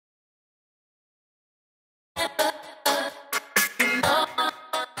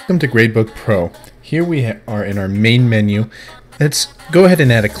Welcome to GradeBook Pro. Here we are in our main menu. Let's go ahead and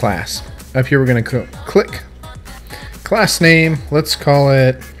add a class. Up here we're going to click class name. Let's call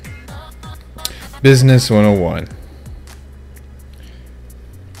it Business 101.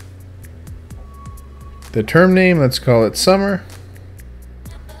 The term name, let's call it Summer.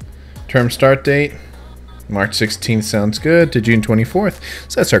 Term start date, March 16th sounds good to June 24th.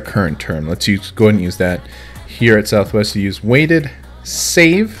 So that's our current term. Let's go ahead and use that. Here at Southwest, we use weighted.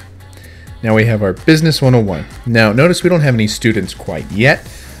 Save. Now we have our Business 101. Now notice we don't have any students quite yet,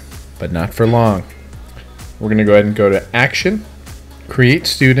 but not for long. We're going to go ahead and go to Action, Create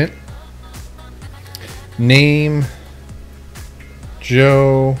Student, Name,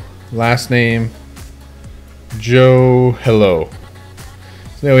 Joe, last name, Joe Hello.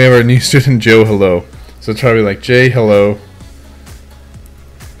 So now we have our new student, Joe Hello. So it's probably like J Hello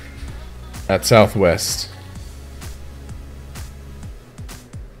at Southwest.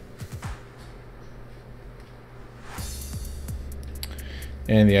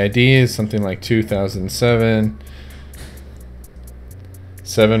 And the ID is something like 2007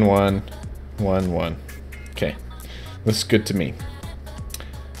 7111. Okay, looks good to me.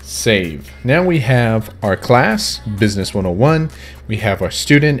 Save. Now we have our class, Business 101. We have our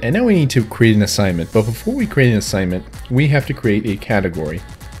student, and now we need to create an assignment. But before we create an assignment, we have to create a category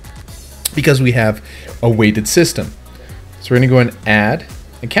because we have a weighted system. So we're going to go and add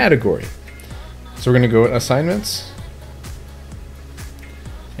a category. So we're going to go with assignments.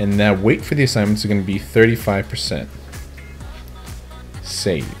 And that weight for the assignments is going to be 35%.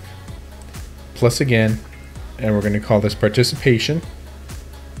 Save. Plus again, and we're going to call this participation.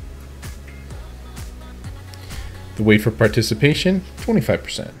 The weight for participation,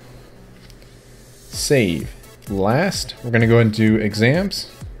 25%. Save. Last, we're going to go and do exams.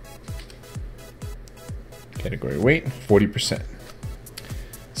 Category weight, 40%.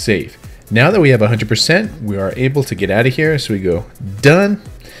 Save. Now that we have 100%, we are able to get out of here. So we go done.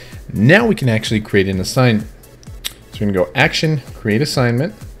 Now we can actually create an assignment. So we're going to go Action, Create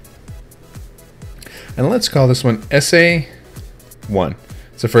Assignment. And let's call this one Essay 1.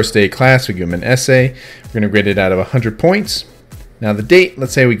 It's the first day of class. We give them an essay. We're going to grade it out of 100 points. Now the date,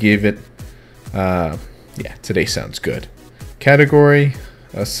 let's say we gave it, yeah, today sounds good. Category,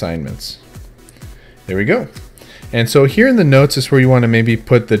 Assignments. There we go. And so here in the notes is where you want to maybe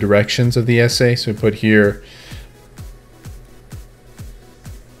put the directions of the essay. So we put here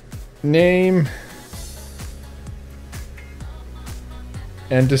name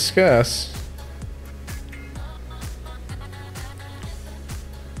and discuss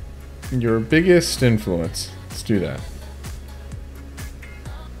your biggest influence. Let's do that.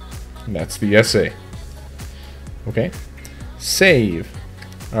 And that's the essay. Okay. Save.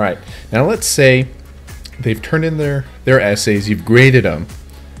 All right. Now let's say they've turned in their essays. You've graded them.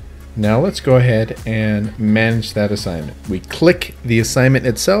 Now let's go ahead and manage that assignment. We click the assignment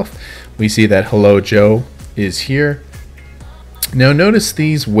itself. We see that Hello Joe is here. Now notice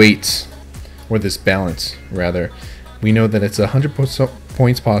these weights, or this balance rather. We know that it's 100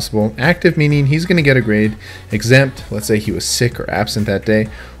 points possible. Active meaning he's going to get a grade. Exempt, let's say he was sick or absent that day,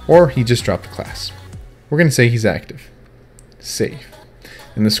 or he just dropped a class. We're going to say he's active. Save.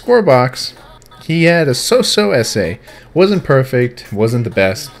 In the score box, he had a so-so essay. Wasn't perfect, wasn't the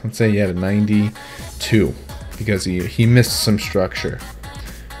best. Let's say he had a 92 because he missed some structure.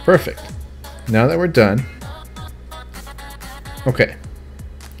 Perfect. Now that we're done, okay.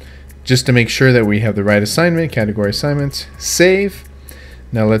 Just to make sure that we have the right assignment, category assignments, save.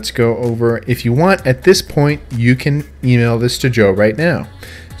 Now let's go over, if you want, at this point, you can email this to Joe right now.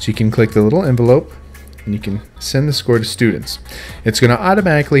 So you can click the little envelope and you can send the score to students. It's going to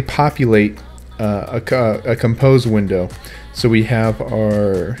automatically populate a compose window. So we have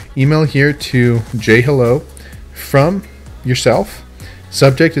our email here to jhello from yourself.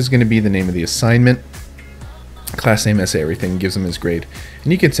 Subject is going to be the name of the assignment. Class name, essay, everything, gives him his grade.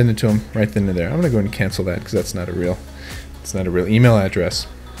 And you can send it to him right then and there. I'm going to go ahead and cancel that because that's not a real email address.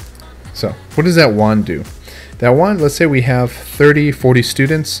 So what does that wand do? That wand, let's say we have 30, 40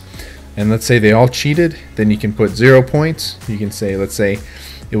 students, and let's say they all cheated, then you can put 0 points. You can say, let's say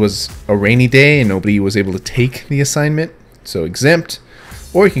it was a rainy day and nobody was able to take the assignment, so exempt.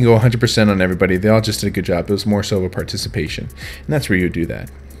 Or you can go 100% on everybody. They all just did a good job. It was more so of a participation. And that's where you do that.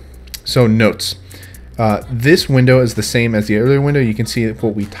 So notes. This window is the same as the earlier window. You can see that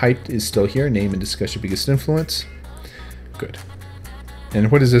what we typed is still here. Name and discuss your biggest influence. Good. And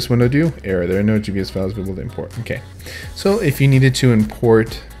what does this window do? Error. There are no GPS files available to import. Okay. So if you needed to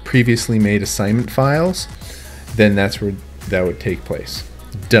import previously made assignment files, then that's where that would take place.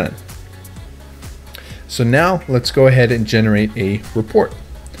 Done. So now let's go ahead and generate a report.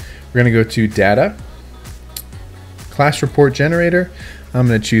 We're going to go to Data, Class Report Generator. I'm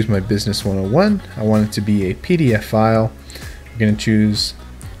going to choose my Business 101. I want it to be a PDF file. We're going to choose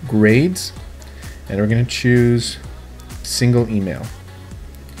Grades, and we're going to choose Single Email.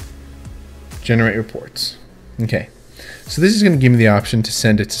 Generate Reports. Okay, so this is going to give me the option to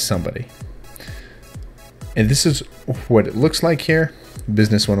send it to somebody. And this is what it looks like here.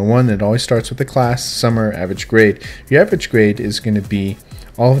 Business 101, it always starts with the class, summer, average grade. Your average grade is going to be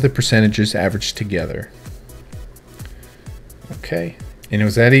all of the percentages averaged together. Okay, and it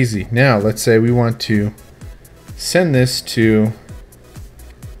was that easy. Now let's say we want to send this to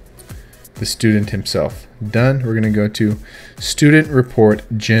the student himself. Done. We're going to go to Student Report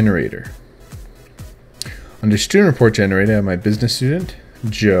Generator. Under Student Report Generator, I have my business student,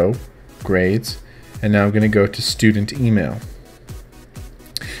 Joe, grades, and now I'm going to go to Student Email.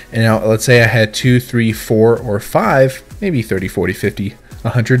 And now let's say I had 2, 3, 4, or 5, maybe 30, 40, 50,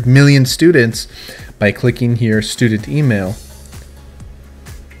 100 million students. By clicking here, Student Email,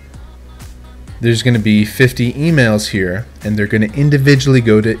 there's going to be 50 emails here, and they're going to individually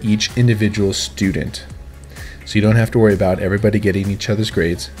go to each individual student. So you don't have to worry about everybody getting each other's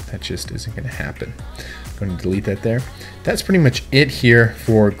grades. That just isn't going to happen. I'm going to delete that there. That's pretty much it here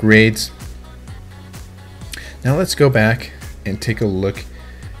for grades. Now let's go back and take a look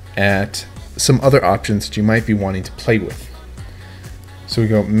at some other options that you might be wanting to play with. So we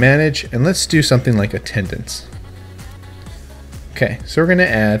go Manage, and let's do something like attendance. Okay, so we're going to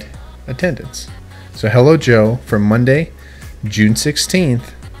add attendance. So hello Joe, from Monday, June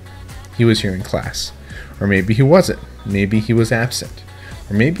 16th, he was here in class. Or maybe he wasn't. Maybe he was absent.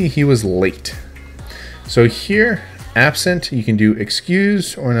 Or maybe he was late. So here, absent, you can do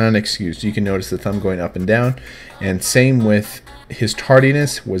excused or non-excused. You can notice the thumb going up and down. And same with his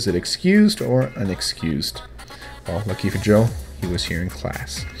tardiness. Was it excused or unexcused? Well, lucky for Joe, he was here in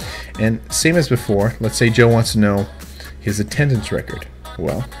class. And same as before, let's say Joe wants to know his attendance record.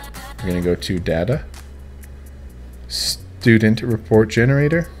 Well, we're going to go to Data, Student Report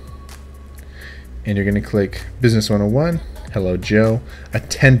Generator, and you're going to click Business 101, hello Joe,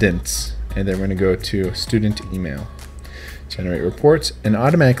 attendance, and then we're going to go to Student Email. Generate reports, and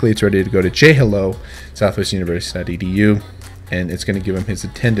automatically it's ready to go to jhello southwestuniversity.edu, and it's going to give him his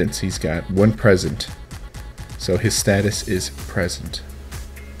attendance. He's got 1 present, so his status is present.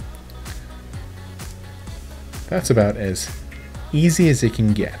 That's about as easy as it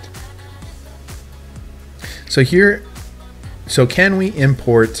can get. So here, so can we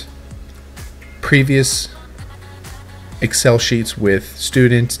import previous Excel sheets with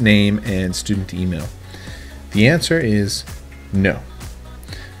student name and student email? The answer is no.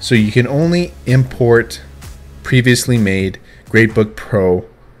 So you can only import previously made GradeBook Pro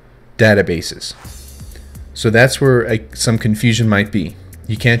databases. So that's where some confusion might be.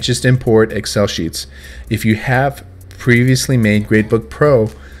 You can't just import Excel sheets. If you have previously made GradeBook Pro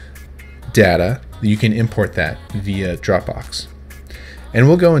data, you can import that via Dropbox. And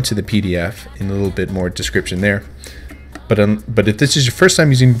we'll go into the PDF in a little bit more description there. But if this is your first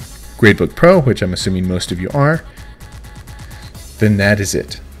time using GradeBook Pro, which I'm assuming most of you are, then that is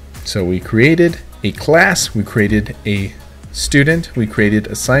it. So we created a class, we created a student, we created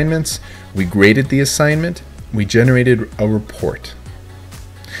assignments, we graded the assignment, we generated a report.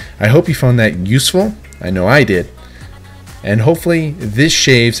 I hope you found that useful. I know I did. And hopefully this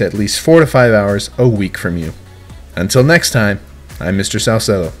shaves at least 4 to 5 hours a week from you. Until next time, I'm Mr.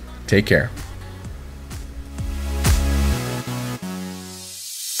 Salcedo. Take care.